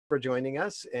for joining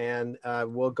us. And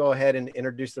we'll go ahead and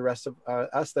introduce the rest of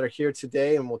us that are here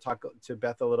today. And we'll talk to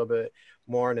Beth a little bit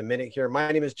more in a minute here.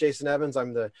 My name is Jason Evans.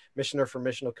 I'm the missioner for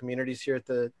missional communities here at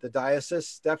the diocese.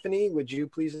 Stephanie, would you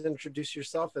please introduce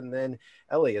yourself? And then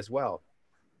Ellie as well.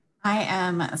 I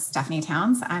am Stephanie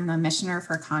Towns. I'm the missioner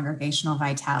for congregational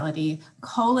vitality,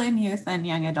 youth and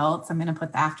young adults. I'm going to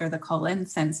put after the colon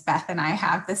since Beth and I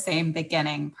have the same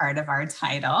beginning part of our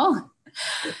title.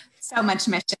 So much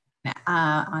mission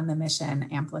on the mission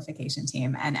amplification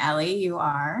team. And Ellie, you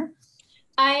are?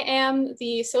 I am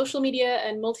the social media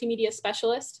and multimedia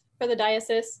specialist for the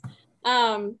diocese.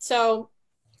 So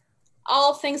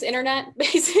all things internet,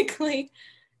 basically.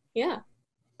 Yeah.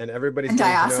 And everybody's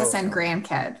diocesan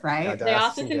grandkid, right? Yeah,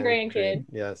 diocesan grandkid.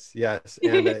 Yes.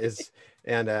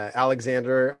 And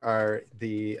Alexander, our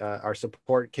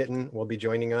support kitten, will be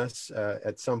joining us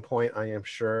at some point, I am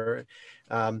sure.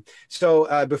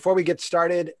 So before we get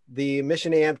started, the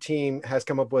Mission AMP team has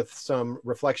come up with some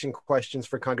reflection questions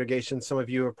for congregations. Some of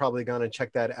you have probably gone and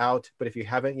checked that out, but if you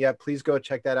haven't yet, please go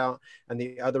check that out and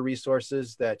the other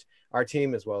resources that our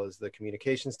team, as well as the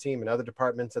communications team and other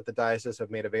departments at the diocese,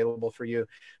 have made available for you.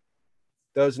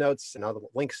 Those notes and other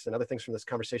links and other things from this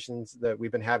conversations that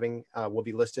we've been having will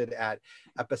be listed at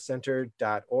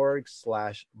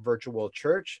epicenter.org/virtual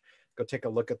church. Go take a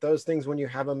look at those things when you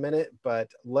have a minute,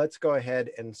 but let's go ahead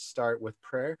and start with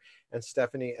prayer. And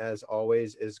Stephanie, as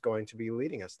always, is going to be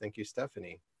leading us. Thank you,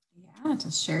 Stephanie. Yeah,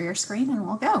 just share your screen and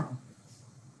we'll go.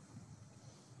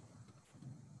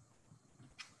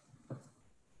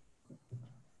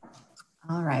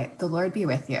 All right, the Lord be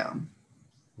with you.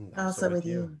 Also with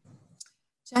you.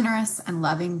 Generous and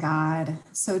loving God,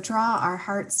 so draw our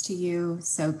hearts to you,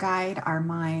 so guide our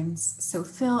minds, so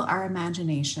fill our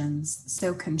imaginations,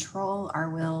 so control our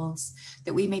wills,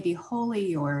 that we may be wholly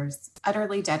yours,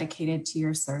 utterly dedicated to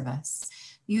your service.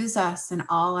 Use us in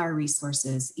all our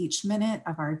resources, each minute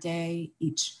of our day,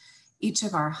 each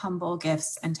of our humble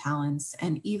gifts and talents,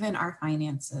 and even our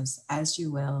finances, as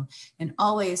you will, and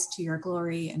always to your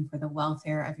glory and for the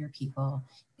welfare of your people,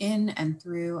 in and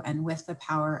through and with the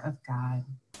power of God.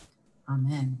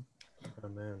 Amen.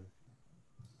 Amen.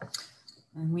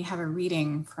 And we have a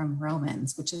reading from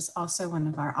Romans, which is also one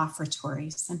of our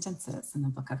offertory sentences in the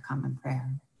Book of Common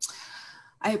Prayer.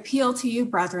 I appeal to you,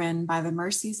 brethren, by the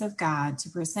mercies of God, to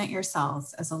present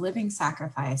yourselves as a living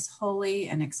sacrifice, holy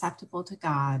and acceptable to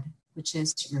God, which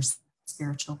is your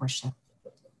spiritual worship.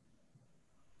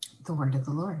 The word of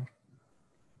the Lord.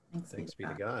 Thanks be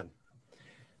to God.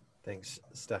 Thanks,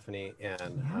 Stephanie.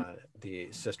 And the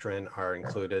sistren are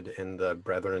included in the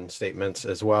brethren statements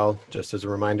as well, just as a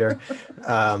reminder.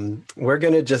 We're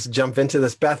going to just jump into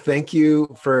this. Beth, thank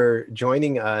you for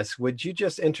joining us. Would you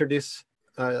just introduce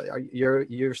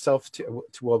yourself to,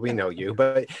 well, we know you,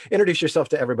 but introduce yourself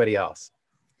to everybody else.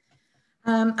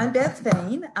 I'm Beth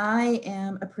Fain. I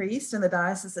am a priest in the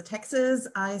Diocese of Texas.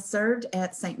 I served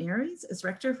at St. Mary's as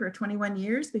rector for 21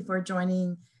 years before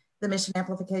joining the Mission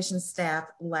Amplification staff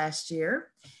last year.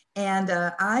 And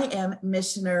I am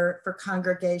missioner for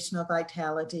congregational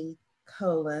vitality,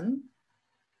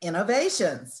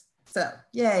 innovations. So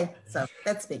yay, so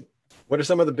that's me. What are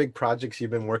some of the big projects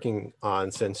you've been working on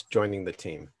since joining the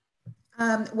team?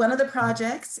 One of the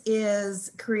projects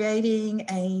is creating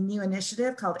a new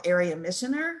initiative called Area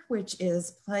Missioner, which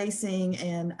is placing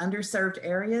in underserved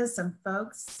areas some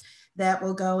folks that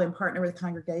will go and partner with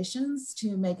congregations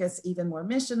to make us even more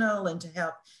missional and to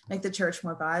help make the church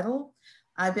more vital.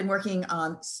 I've been working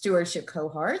on stewardship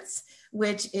cohorts,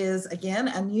 which is, again,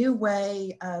 a new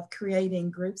way of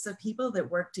creating groups of people that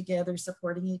work together,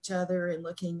 supporting each other and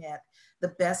looking at the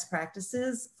best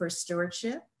practices for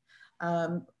stewardship.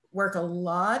 Work a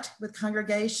lot with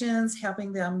congregations,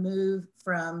 helping them move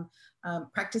from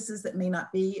practices that may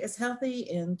not be as healthy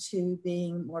into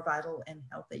being more vital and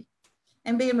healthy.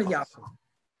 And being with y'all.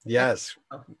 Yes.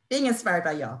 Being inspired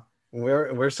by y'all.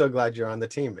 We're so glad you're on the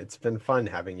team. It's been fun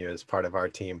having you as part of our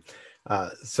team.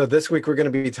 So this week we're going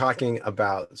to be talking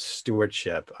about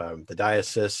stewardship. The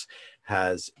diocese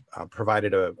has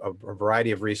provided a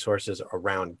variety of resources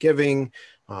around giving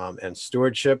and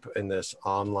stewardship in this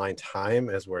online time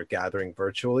as we're gathering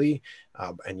virtually.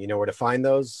 And you know where to find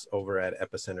those, over at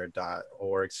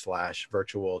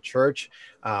epicenter.org/virtual church.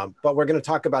 But we're going to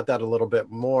talk about that a little bit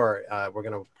more. We're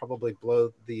going to probably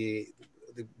blow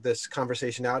this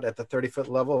conversation out at the 30-foot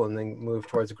level and then move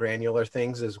towards granular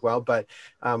things as well. But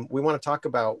we want to talk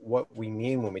about what we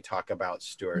mean when we talk about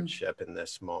stewardship in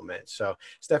this moment. So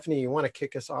Stephanie, you want to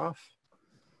kick us off?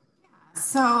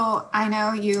 So I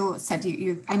know you said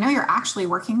I know you're actually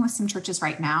working with some churches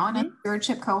right now in a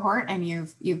stewardship cohort, and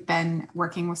you've been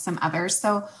working with some others.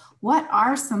 So what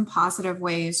are some positive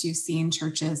ways you've seen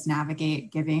churches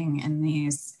navigate giving in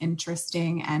these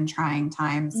interesting and trying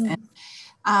times?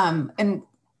 And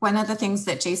one of the things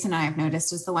that Jason and I have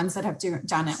noticed is the ones that have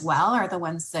done it well are the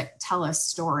ones that tell a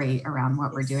story around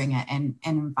what we're doing it and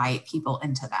invite people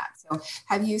into that. So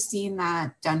have you seen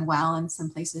that done well in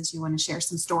some places? You want to share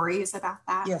some stories about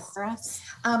that for us?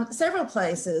 Several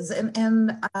places.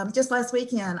 And just last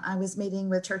weekend, I was meeting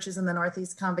with churches in the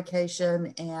Northeast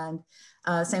Convocation and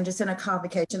San Jacinto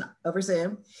Convocation over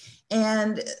Zoom.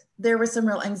 And there was some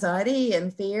real anxiety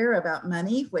and fear about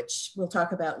money, which we'll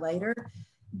talk about later.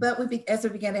 But as we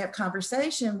began to have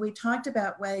conversation, we talked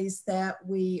about ways that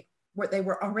they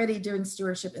were already doing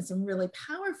stewardship in some really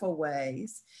powerful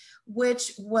ways,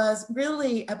 which was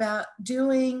really about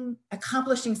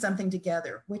accomplishing something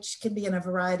together, which can be in a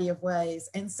variety of ways.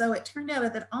 And so it turned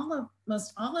out that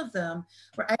most all of them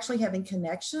were actually having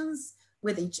connections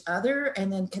with each other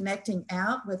and then connecting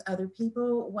out with other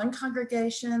people. One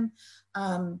congregation,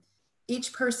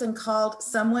 each person called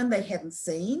someone they hadn't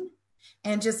seen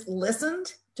and just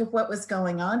listened to what was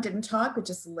going on, didn't talk, but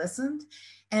just listened.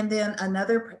 And then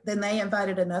they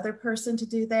invited another person to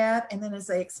do that. And then as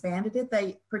they expanded it,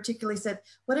 they particularly said,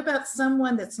 what about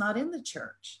someone that's not in the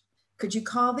church? Could you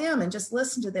call them and just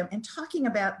listen to them? And talking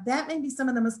about that may be some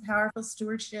of the most powerful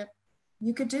stewardship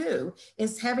you could do,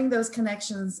 is having those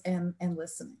connections and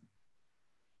listening.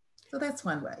 So that's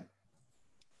one way.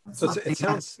 So it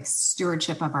sounds like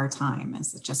stewardship of our time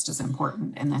is just as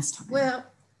important in this time. Well,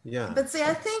 yeah. But see,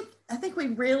 I think we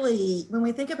really, when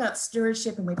we think about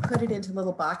stewardship and we put it into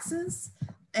little boxes,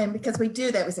 and because we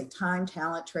do that, we say time,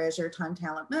 talent, treasure, time,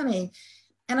 talent, money.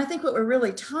 And I think what we're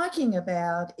really talking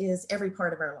about is every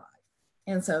part of our life.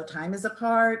 And so time is a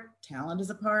part, talent is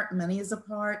a part, money is a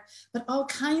part, but all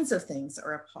kinds of things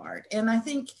are a part. And I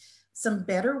think some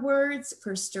better words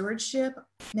for stewardship,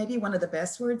 maybe one of the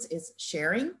best words is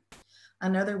sharing.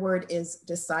 Another word is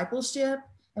discipleship.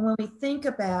 And when we think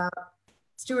about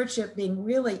stewardship being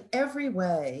really every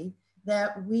way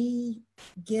that we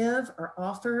give or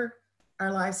offer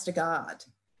our lives to God.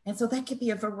 And so that could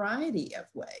be a variety of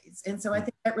ways. And so I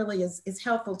think that really is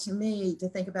helpful to me to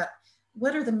think about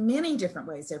what are the many different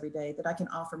ways every day that I can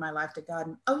offer my life to God.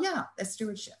 And oh yeah, that's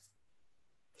stewardship.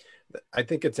 I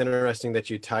think it's interesting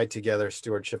that you tied together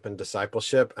stewardship and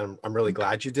discipleship. I'm really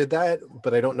glad you did that,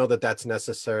 but I don't know that that's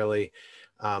necessarily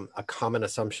a common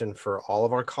assumption for all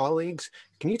of our colleagues.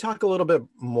 Can you talk a little bit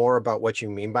more about what you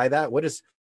mean by that? What does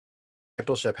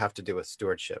discipleship have to do with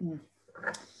stewardship?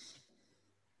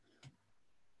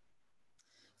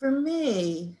 For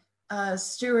me,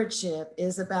 stewardship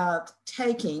is about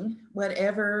taking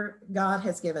whatever God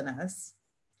has given us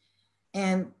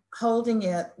and holding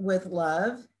it with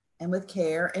love and with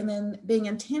care, and then being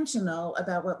intentional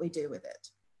about what we do with it.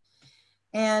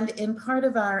 And in part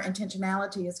of our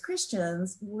intentionality as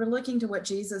Christians, we're looking to what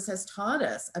Jesus has taught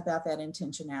us about that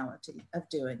intentionality of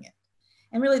doing it.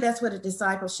 And really that's what a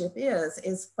discipleship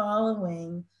is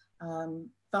following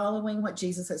what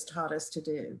Jesus has taught us to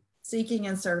do, seeking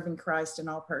and serving Christ in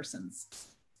all persons,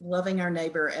 loving our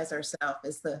neighbor as ourselves,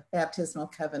 as the baptismal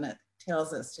covenant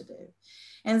tells us to do.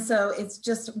 And so it's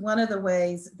just one of the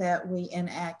ways that we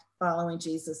enact following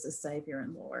Jesus as Savior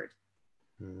and Lord.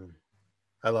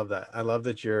 I love that. I love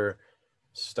that you're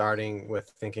starting with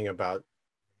thinking about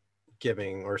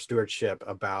giving or stewardship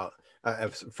about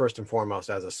first and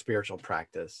foremost as a spiritual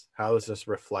practice. How is this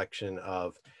reflection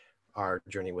of our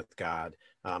journey with God,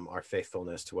 our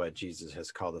faithfulness to what Jesus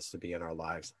has called us to be in our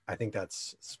lives? I think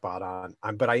that's spot on.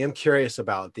 But I am curious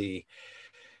about the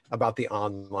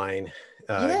online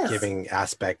giving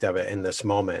aspect of it in this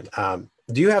moment.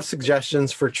 Do you have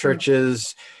suggestions for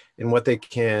churches in what they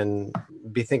can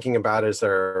be thinking about as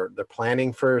they're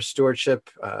planning for stewardship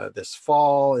this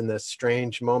fall in this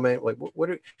strange moment? Like, what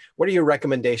are your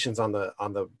recommendations on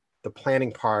the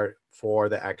planning part for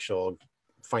the actual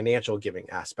financial giving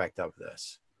aspect of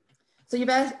this? So you've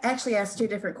actually asked two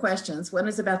different questions. One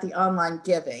is about the online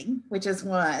giving, which is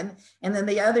one, and then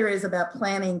the other is about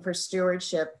planning for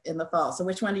stewardship in the fall. So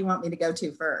which one do you want me to go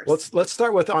to first? Let's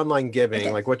start with online giving.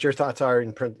 Okay. Like what your thoughts are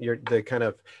in the kind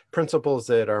of principles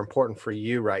that are important for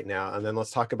you right now, and then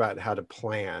let's talk about how to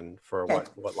plan for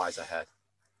what lies ahead.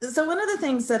 So one of the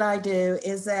things that I do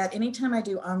is that anytime I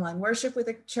do online worship with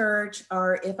a church,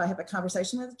 or if I have a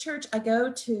conversation with a church, I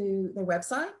go to their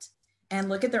website and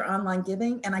look at their online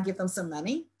giving, and I give them some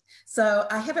money. So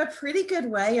I have a pretty good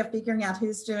way of figuring out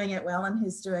who's doing it well and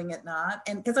who's doing it not,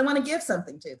 and because I want to give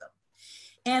something to them.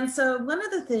 And so one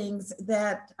of the things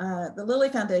that the Lilly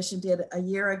Foundation did a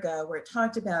year ago, where it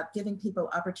talked about giving people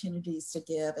opportunities to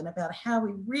give and about how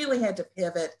we really had to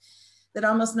pivot, that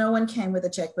almost no one came with a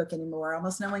checkbook anymore.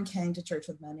 Almost no one came to church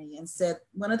with money, and said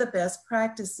one of the best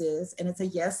practices, and it's a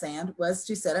yes and, was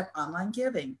to set up online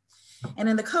giving. And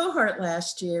in the cohort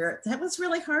last year, that was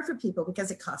really hard for people because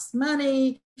it costs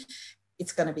money.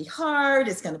 It's going to be hard.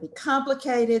 It's going to be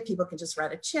complicated. People can just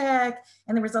write a check.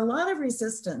 And there was a lot of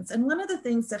resistance. And one of the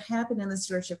things that happened in the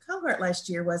stewardship cohort last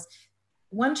year was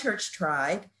one church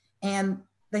tried and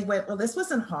they went, well, this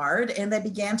wasn't hard. And they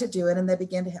began to do it and they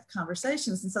began to have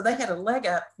conversations. And so they had a leg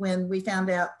up when we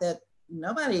found out that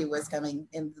nobody was coming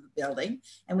into the building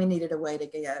and we needed a way to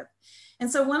give. And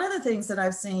so one of the things that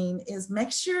I've seen is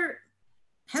make sure,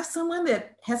 have someone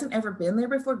that hasn't ever been there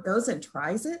before goes and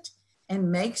tries it and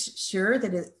makes sure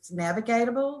that it's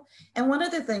navigatable. And one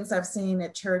of the things I've seen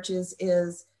at churches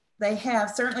is they have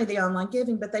certainly the online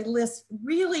giving, but they list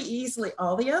really easily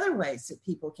all the other ways that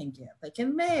people can give. They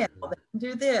can mail, they can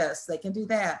do this, they can do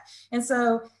that. And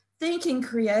so thinking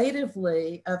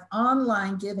creatively of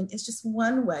online giving is just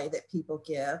one way that people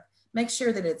give. Make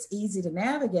sure that it's easy to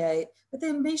navigate, but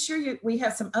then make sure we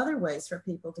have some other ways for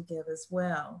people to give as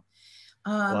well.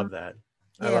 Love that.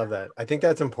 Yeah. I love that. I think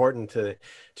that's important to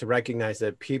recognize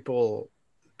that people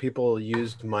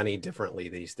use money differently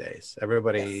these days.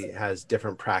 Everybody Yes. has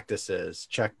different practices,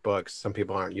 checkbooks. Some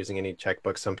people aren't using any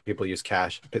checkbooks. Some people use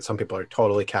cash. Some people are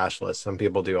totally cashless. Some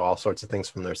people do all sorts of things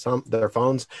from their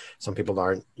phones. Some people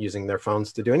aren't using their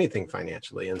phones to do anything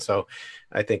financially. And so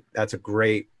I think that's a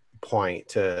great point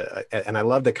to, and I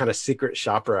love the kind of secret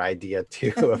shopper idea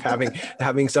too of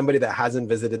having somebody that hasn't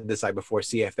visited the site before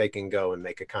see if they can go and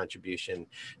make a contribution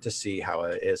to see how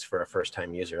it is for a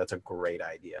first-time user. That's a great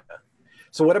idea.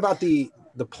 So what about the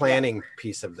planning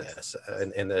piece of this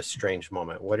in this strange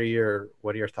moment? What are your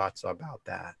thoughts about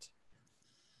that?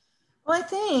 Well, I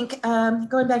think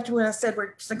going back to what I said,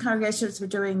 where some congregations were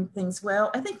doing things well,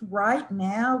 I think right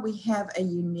now we have a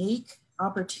unique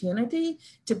opportunity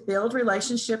to build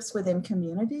relationships within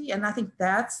community. And I think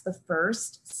that's the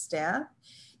first step,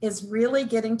 is really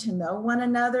getting to know one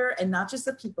another, and not just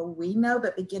the people we know,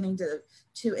 but beginning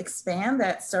to expand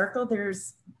that circle.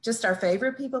 There's just our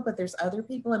favorite people, but there's other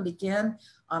people, and begin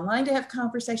online to have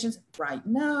conversations, write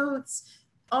notes,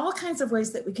 all kinds of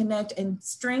ways that we connect and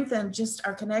strengthen just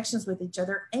our connections with each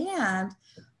other. And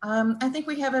I think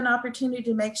we have an opportunity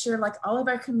to make sure like all of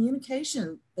our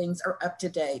communication things are up to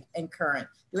date and current.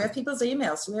 Do we have people's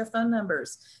emails? Do we have phone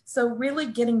numbers? So really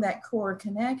getting that core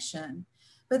connection.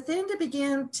 But then to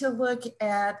begin to look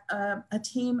at a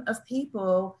team of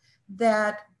people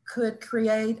that could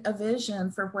create a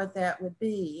vision for what that would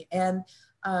be. And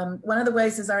one of the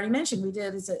ways, as I already mentioned, we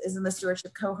did is in the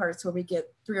stewardship cohorts, where we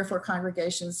get 3 or 4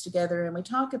 congregations together and we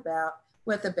talk about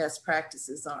what the best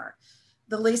practices are.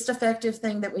 The least effective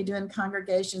thing that we do in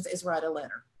congregations is write a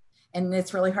letter. And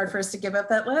it's really hard for us to give up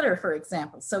that letter, for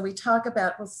example. So we talk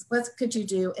about, well, what could you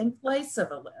do in place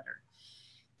of a letter?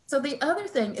 So the other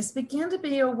thing is begin to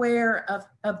be aware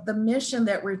of the mission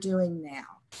that we're doing now,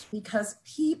 because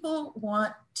people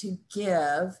want to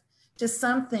give to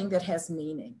something that has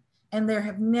meaning. And there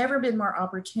have never been more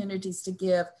opportunities to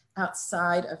give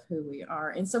outside of who we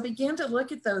are. And so begin to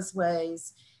look at those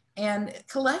ways and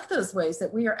collect those ways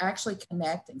that we are actually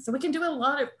connecting. So we can do a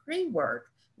lot of pre-work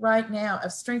right now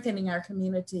of strengthening our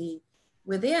community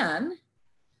within,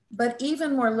 but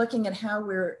even more looking at how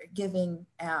we're giving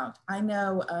out. I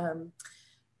know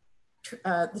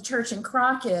the church in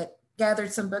Crockett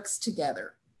gathered some books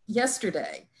together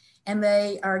yesterday, and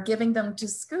they are giving them to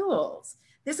schools.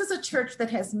 This is a church that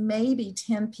has maybe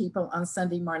 10 people on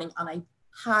Sunday morning on a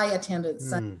high attendance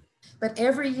Sunday. But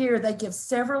every year they give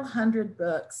several hundred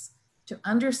books to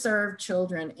underserved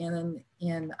children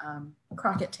in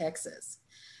Crockett, Texas.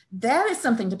 That is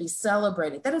something to be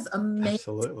celebrated. That is amazing.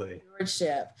 Absolutely.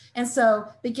 Stewardship. And so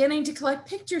beginning to collect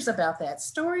pictures about that,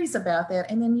 stories about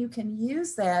that, and then you can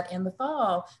use that in the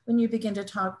fall when you begin to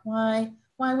talk, why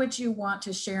would you want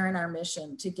to share in our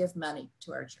mission to give money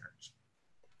to our church?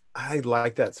 I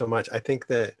like that so much. I think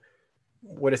that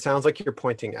what it sounds like you're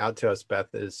pointing out to us,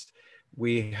 Beth, is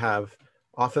we have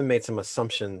often made some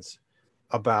assumptions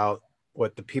about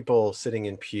what the people sitting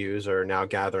in pews or now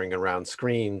gathering around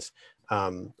screens,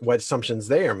 what assumptions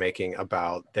they are making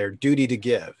about their duty to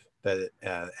give.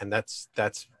 And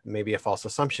that's maybe a false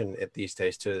assumption these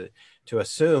days, to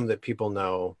assume that people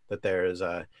know that there is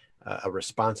a a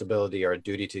responsibility or a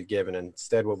duty to give. And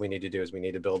instead, what we need to do is we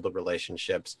need to build the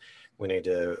relationships. We need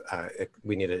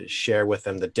to share with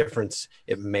them the difference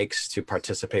it makes to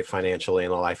participate financially in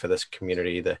the life of this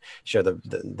community, to share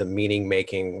the meaning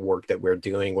making work that we're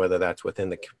doing, whether that's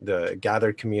within the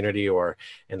gathered community or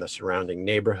in the surrounding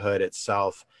neighborhood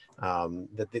itself.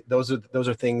 Those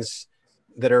are things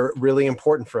that are really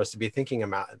important for us to be thinking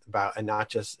about, and not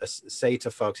just say to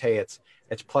folks, hey, it's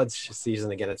pledge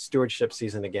season again, it's stewardship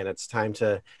season again, it's time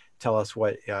to tell us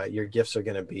what your gifts are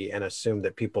going to be, and assume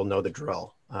that people know the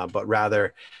drill, but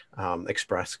rather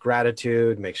express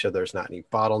gratitude, make sure there's not any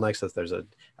bottlenecks, that there's a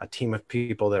team of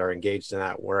people that are engaged in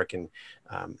that work, and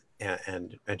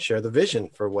share the vision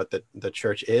for what the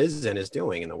church is and is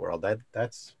doing in the world.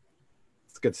 That's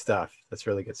good stuff. That's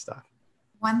really good stuff.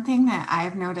 One thing that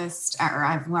I've noticed, or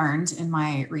I've learned in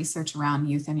my research around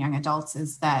youth and young adults,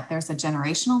 is that there's a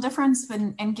generational difference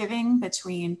in giving.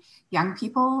 Between young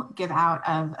people give out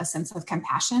of a sense of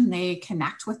compassion. They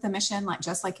connect with the mission,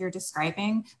 just like you're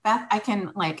describing, Beth. I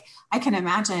can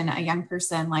imagine a young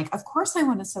person of course I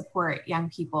want to support young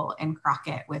people in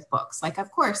Crockett with books,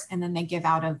 of course. And then they give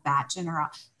out of that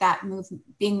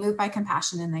being moved by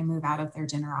compassion, and they move out of their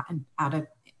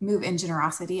move in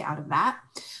generosity out of that.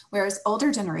 Whereas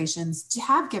older generations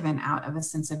have given out of a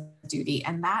sense of duty.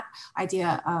 And that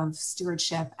idea of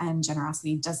stewardship and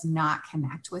generosity does not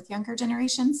connect with younger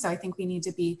generations. So I think we need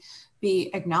to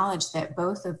be acknowledged that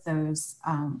both of those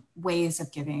ways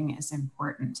of giving is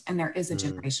important. And there is a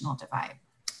generational divide.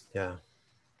 Yeah.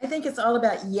 I think it's all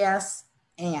about yes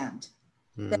and.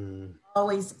 That's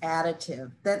always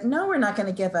additive. That no, we're not going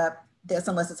to give up this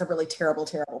unless it's a really terrible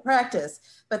practice,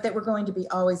 but that we're going to be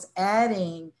always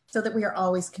adding, so that we are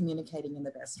always communicating in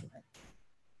the best way,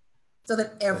 so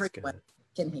that everyone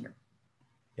can hear.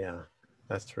 Yeah,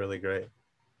 that's really great.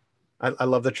 I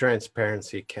love the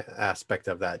transparency aspect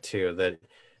of that too, that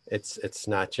it's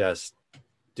not just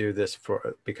do this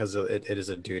because it is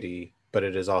a duty, but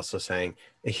it is also saying,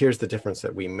 here's the difference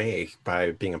that we make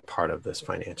by being a part of this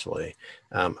financially.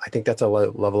 I think that's a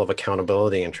level of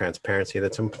accountability and transparency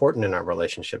that's important in our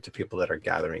relationship to people that are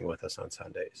gathering with us on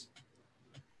Sundays.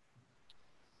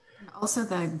 Also,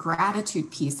 the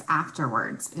gratitude piece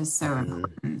afterwards is so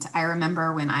important. I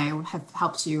remember when I have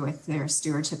helped you with their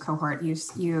stewardship cohort, you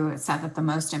said that the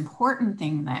most important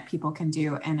thing that people can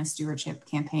do in a stewardship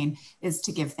campaign is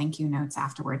to give thank you notes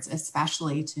afterwards,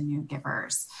 especially to new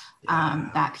givers. Yeah.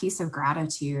 That piece of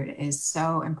gratitude is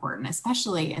so important,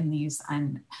 especially in these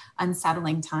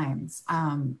unsettling times.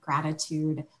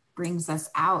 Gratitude brings us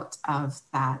out of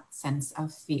that sense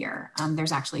of fear.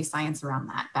 There's actually science around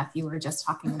that. Beth, you were just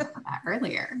talking about that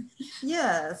earlier.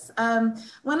 Yes.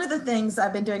 One of the things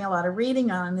I've been doing a lot of reading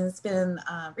on, and it's been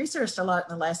researched a lot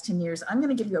in the last 10 years, I'm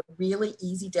going to give you a really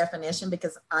easy definition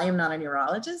because I am not a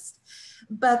neurologist,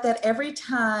 but that every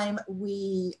time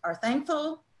we are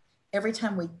thankful, every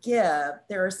time we give,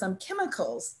 there are some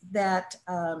chemicals that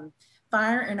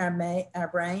fire in our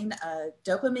brain.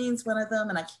 Dopamine's one of them,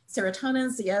 and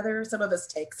serotonin's the other. Some of us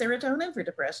take serotonin for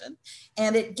depression,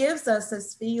 and it gives us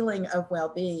this feeling of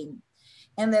well-being.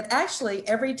 And that actually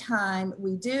every time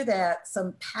we do that,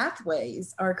 some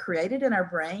pathways are created in our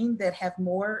brain that have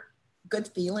more good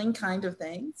feeling kind of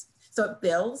things. So it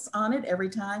builds on it every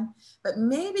time. But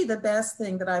maybe the best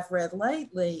thing that I've read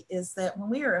lately is that when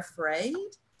we are afraid,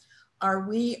 or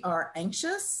we are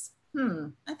anxious,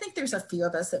 I think there's a few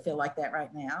of us that feel like that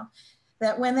right now,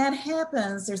 that when that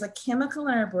happens, there's a chemical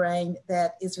in our brain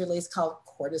that is released called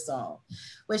cortisol,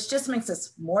 which just makes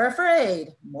us more afraid,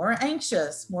 more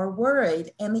anxious, more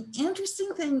worried. And the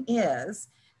interesting thing is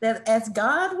that as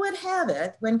God would have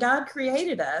it, when God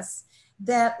created us,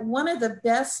 that one of the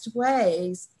best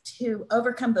ways to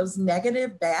overcome those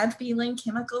negative, bad feeling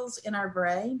chemicals in our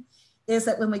brain is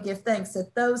that when we give thanks,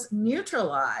 that those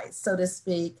neutralize, so to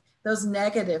speak, those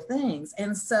negative things.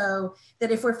 And so that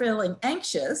if we're feeling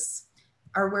anxious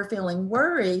or we're feeling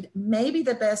worried, maybe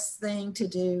the best thing to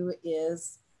do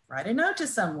is write a note to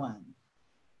someone,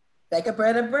 bake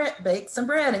some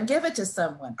bread and give it to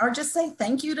someone, or just say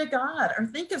thank you to God, or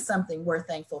think of something we're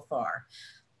thankful for.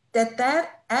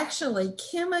 That actually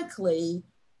chemically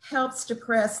helps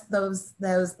depress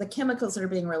the chemicals that are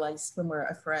being released when we're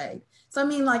afraid. So I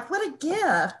mean, what a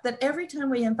gift that every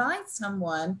time we invite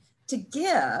someone to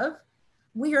give,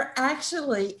 we are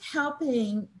actually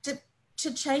helping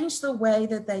to change the way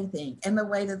that they think and the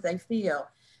way that they feel.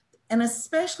 And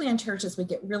especially in churches, we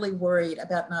get really worried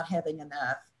about not having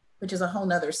enough, which is a whole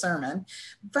nother sermon.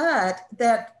 But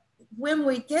that when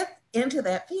we get into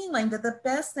that feeling, that the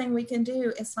best thing we can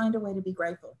do is find a way to be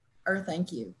grateful or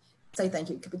thank you. Say thank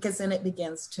you, because then it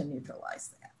begins to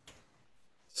neutralize that.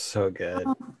 So good.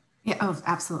 Yeah, oh,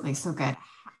 absolutely. So good.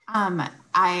 Um,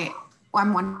 I,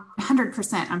 I'm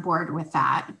 100% on board with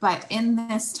that. But in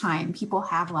this time, people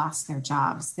have lost their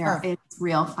jobs. There Oh, is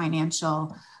real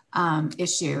financial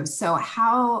issue. So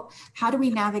how do we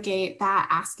navigate that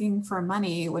asking for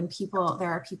money when there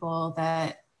are people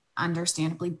that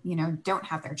understandably, don't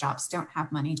have their jobs, don't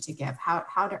have money to give? How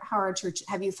are church,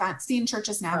 have you seen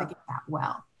churches oh. navigate that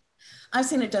well? I've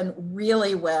seen it done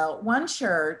really well. One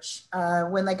church,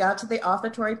 when they got to the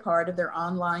offertory part of their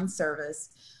online service,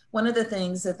 one of the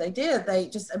things that they did, they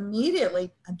just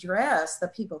immediately addressed the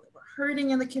people that were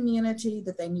hurting in the community,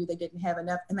 that they knew they didn't have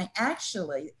enough. And they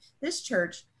actually, this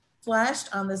church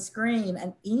flashed on the screen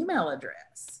an email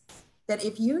address that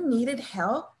if you needed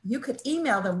help, you could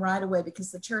email them right away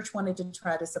because the church wanted to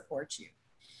try to support you.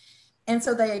 And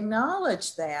so they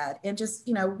acknowledged that and just,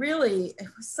 really, it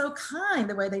was so kind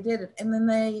the way they did it. And then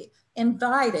they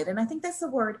invited, and I think that's the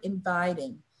word,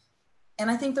 inviting.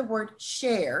 And I think the word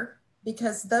share,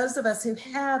 because those of us who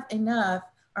have enough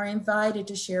are invited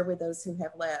to share with those who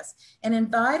have less, and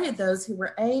invited those who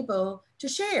were able to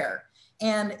share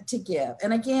and to give.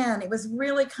 And again, it was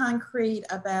really concrete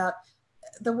about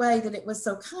the way that it was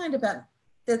so kind about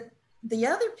the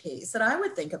other piece that I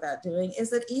would think about doing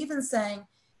is that even saying,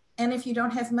 and if you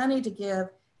don't have money to give,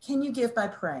 can you give by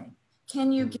praying?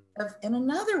 Can you give in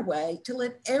another way to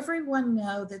let everyone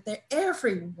know that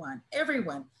everyone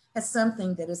has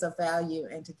something that is of value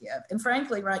and to give? And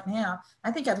frankly, right now, I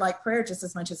think I'd like prayer just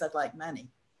as much as I'd like money.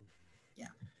 Yeah.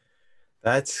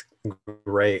 That's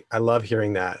great. I love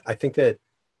hearing that. I think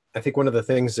one of the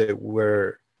things that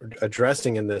we're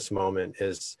addressing in this moment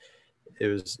is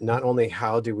not only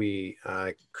how do we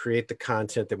create the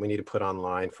content that we need to put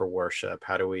online for worship,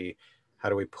 how do we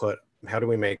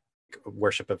make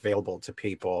worship available to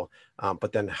people,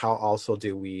 but then how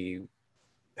do we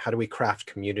craft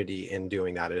community in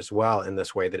doing that as well in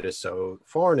this way that is so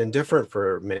foreign and different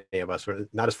for many of us. We're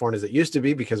not as foreign as it used to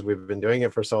be because we've been doing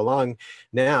it for so long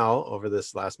now, over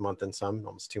this last month and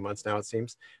almost 2 months now, it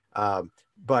seems.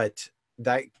 But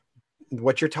that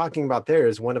what you're talking about there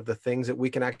is one of the things that we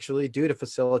can actually do to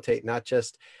facilitate not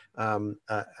just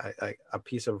a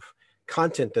piece of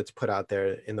content that's put out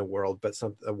there in the world, but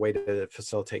a way to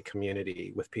facilitate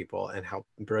community with people and help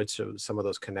bridge some of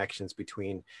those connections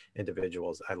between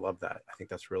individuals. I love that. I think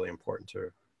that's really important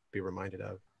to be reminded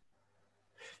of.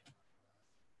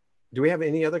 Do we have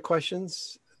any other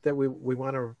questions that we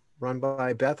want to run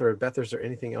by Beth? Or Beth, is there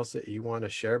anything else that you want to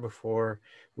share before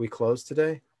we close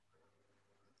today?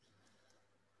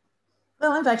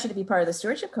 Well, I invite you to be part of the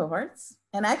stewardship cohorts.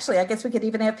 And actually, I guess we could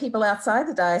even have people outside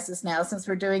the diocese now since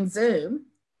we're doing Zoom.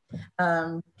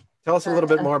 Tell us a little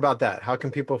bit more about that. How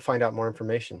can people find out more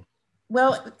information?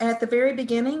 Well, at the very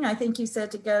beginning, I think you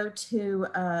said to go to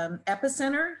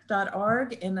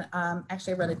epicenter.org. And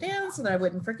actually, I wrote it down so that I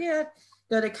wouldn't forget.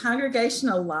 Go to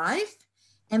Congregational Life.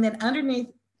 And then underneath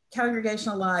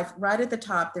Congregational Life, right at the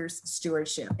top, there's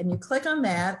Stewardship. And you click on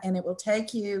that, and it will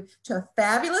take you to a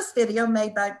fabulous video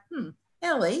made by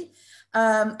Ellie,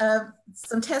 of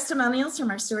some testimonials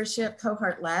from our stewardship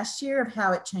cohort last year of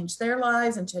how it changed their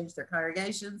lives and changed their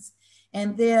congregations.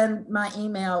 And then my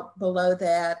email below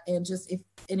that, and just if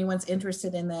anyone's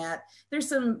interested in that, there's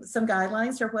some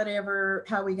guidelines for whatever,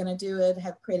 how we're going to do it,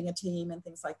 creating a team and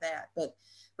things like that. But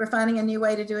we're finding a new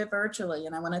way to do it virtually.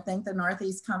 And I want to thank the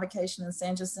Northeast Convocation in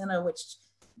San Jacinto, which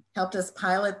helped us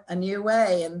pilot a new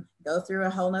way and go through a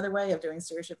whole nother way of doing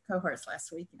stewardship cohorts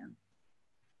last weekend.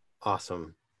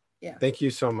 Awesome. Yeah. Thank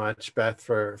you so much, Beth,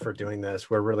 for doing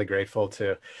this. We're really grateful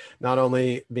to not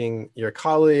only being your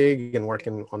colleague and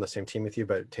working on the same team with you,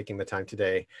 but taking the time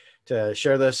today to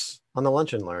share this on the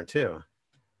Lunch and Learn too. It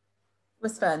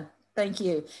was fun. Thank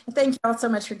you. And thank you all so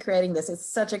much for creating this. It's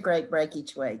such a great break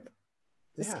each week.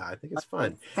 Yeah, I think it's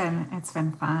fun. It's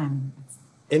been fun.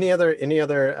 Any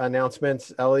other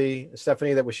announcements, Ellie,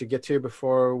 Stephanie, that we should get to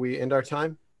before we end our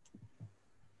time?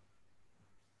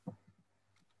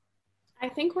 I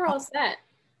think we're all set.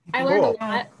 I learned a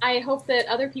lot. I hope that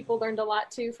other people learned a lot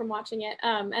too from watching it.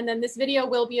 And then this video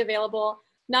will be available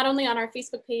not only on our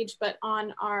Facebook page, but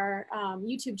on our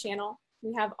YouTube channel.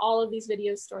 We have all of these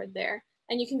videos stored there.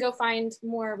 And you can go find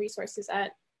more resources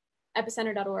at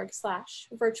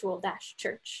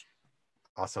epicenter.org/virtual-church.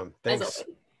 Awesome. Thanks.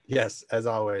 Yes, as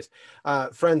always.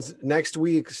 Friends, next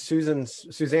week, Suzanne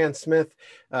Smith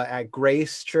at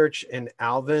Grace Church in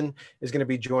Alvin is going to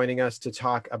be joining us to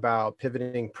talk about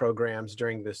pivoting programs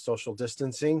during this social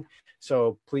distancing.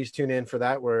 So please tune in for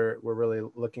that. We're really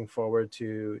looking forward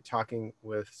to talking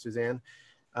with Suzanne.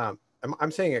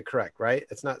 I'm saying it correct, right?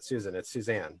 It's not Susan, it's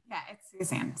Suzanne. Yeah, it's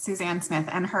Suzanne Smith,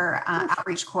 and her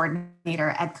outreach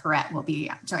coordinator, Ed Corrette, will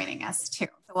be joining us too.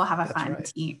 So we'll have a fun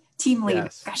team lead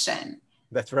discussion.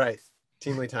 That's right.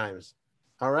 Teamly times.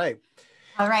 All right.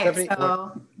 All right. Stephanie,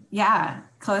 so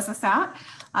close this out.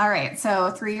 All right.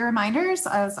 So 3 reminders,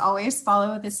 as always,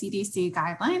 follow the CDC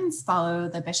guidelines, follow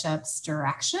the bishop's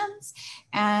directions,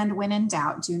 and when in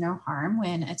doubt, do no harm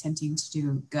when attempting to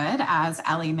do good. As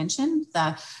Ali mentioned,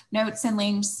 the notes and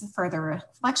links for the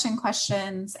reflection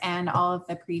questions and all of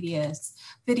the previous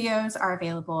videos are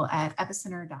available at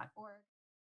epicenter.org.